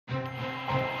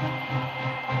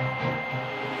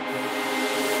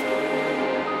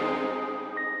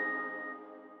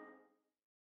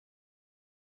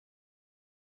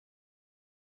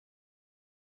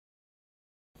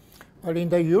Well, in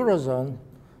the Eurozone,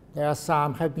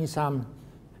 have been some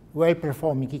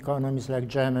well-performing economies like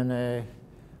Germany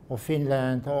or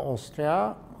Finland or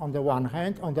Austria on the one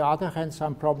hand. On the other hand,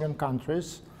 some problem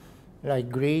countries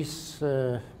like Greece,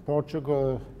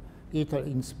 Portugal,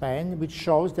 Italy, and Spain, which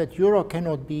shows that euro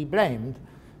cannot be blamed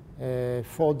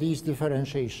for this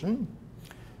differentiation.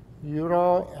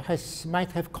 Euro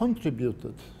might have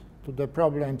contributed to the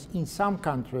problems in some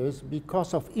countries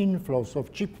because of inflows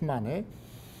of cheap money,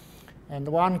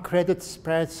 and credit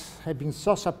spreads have been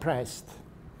so suppressed,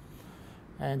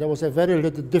 and there was a very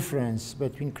little difference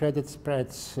between credit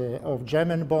spreads of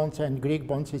German bonds and Greek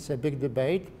bonds. It's a big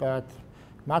debate, but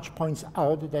much points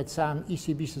out that some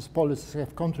ECB's policies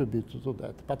have contributed to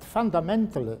that. But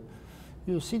fundamentally,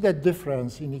 you see that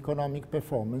difference in economic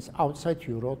performance outside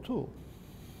euro too.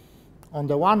 On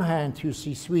the one hand, you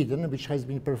see Sweden, which has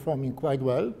been performing quite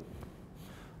well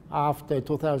after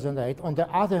 2008. On the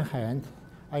other hand,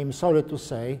 I am sorry to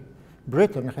say,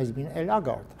 Britain has been a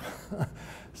laggard.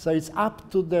 So it's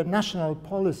up to the national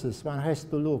policies one has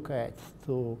to look at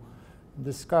to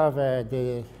discover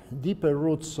the deeper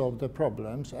roots of the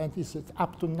problems, and it's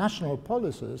up to national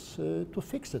policies to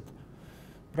fix it.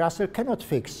 Brussels cannot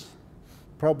fix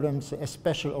problems,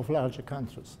 especially of larger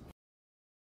countries.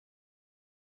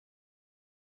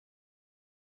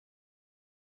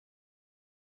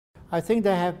 I think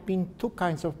there have been two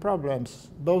kinds of problems,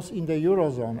 both in the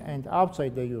Eurozone and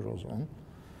outside the Eurozone.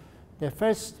 The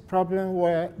first problem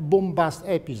were boom-bust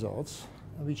episodes,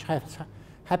 which have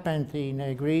happened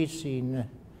in Greece, in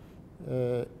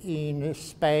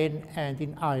Spain, and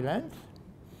in Ireland.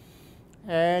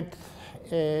 And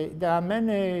there are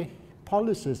many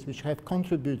policies which have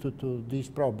contributed to these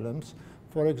problems.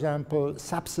 For example,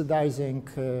 subsidizing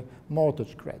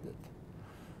mortgage credit,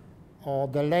 or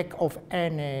the lack of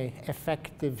any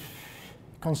effective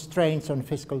constraints on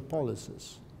fiscal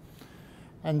policies.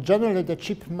 And generally, the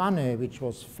cheap money which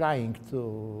was flying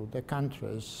to the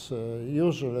countries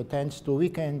usually tends to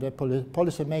weaken the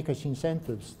policymakers'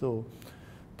 incentives to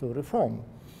reform.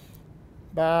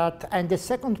 And the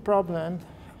second problem,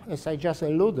 as I just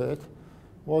alluded,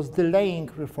 was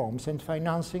delaying reforms and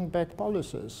financing bad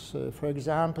policies. For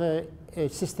example,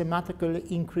 systematically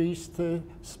increased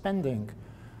spending,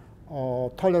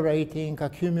 or tolerating,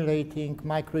 accumulating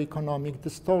microeconomic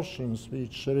distortions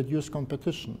which reduce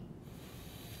competition.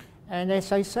 And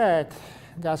as I said,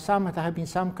 there have been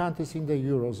some countries in the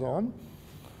Eurozone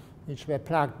which were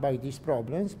plagued by these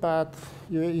problems, but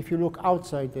if you look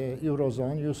outside the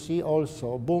Eurozone, you see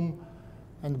also boom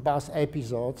and bust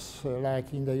episodes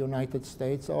like in the United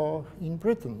States or in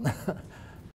Britain.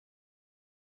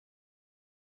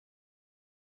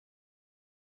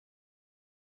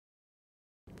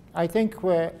 I think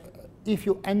if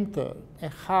you enter a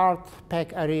hard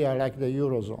peg area like the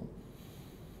Eurozone,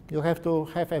 you have to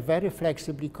have a very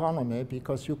flexible economy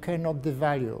because you cannot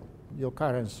devalue your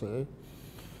currency.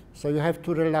 So you have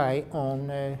to rely on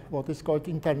what is called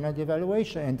internal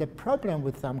devaluation. And the problem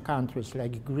with some countries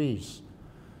like Greece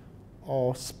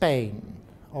or Spain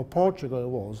or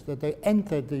Portugal was that they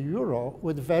entered the euro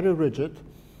with very rigid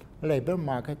labor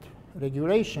market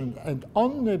regulation. And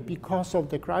only because of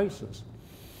the crisis,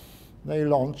 they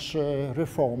launched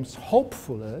reforms.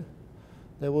 Hopefully,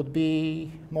 they would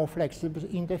be more flexible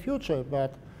in the future,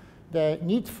 but the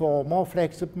need for more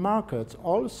flexible markets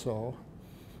also,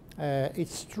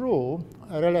 it's true,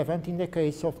 relevant in the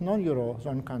case of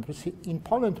non-Eurozone countries. In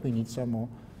Poland, we need some more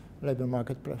labor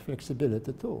market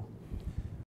flexibility too.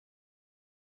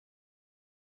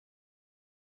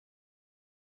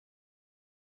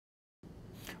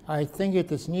 I think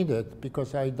it is needed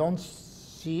because I don't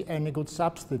see any good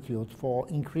substitute for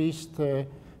increased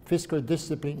fiscal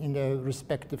discipline in the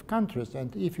respective countries.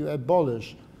 And if you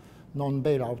abolish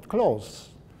non-bailout clause,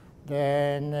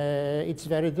 then it's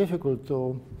very difficult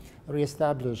to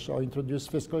reestablish or introduce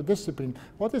fiscal discipline.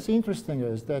 What is interesting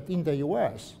is that in the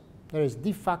US, there is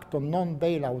de facto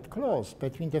non-bailout clause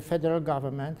between the federal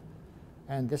government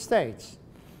and the states.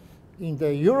 In the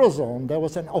Eurozone, there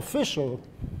was an official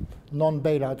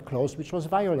non-bailout clause which was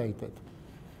violated.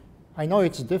 I know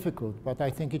it's difficult, but I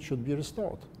think it should be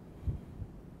restored.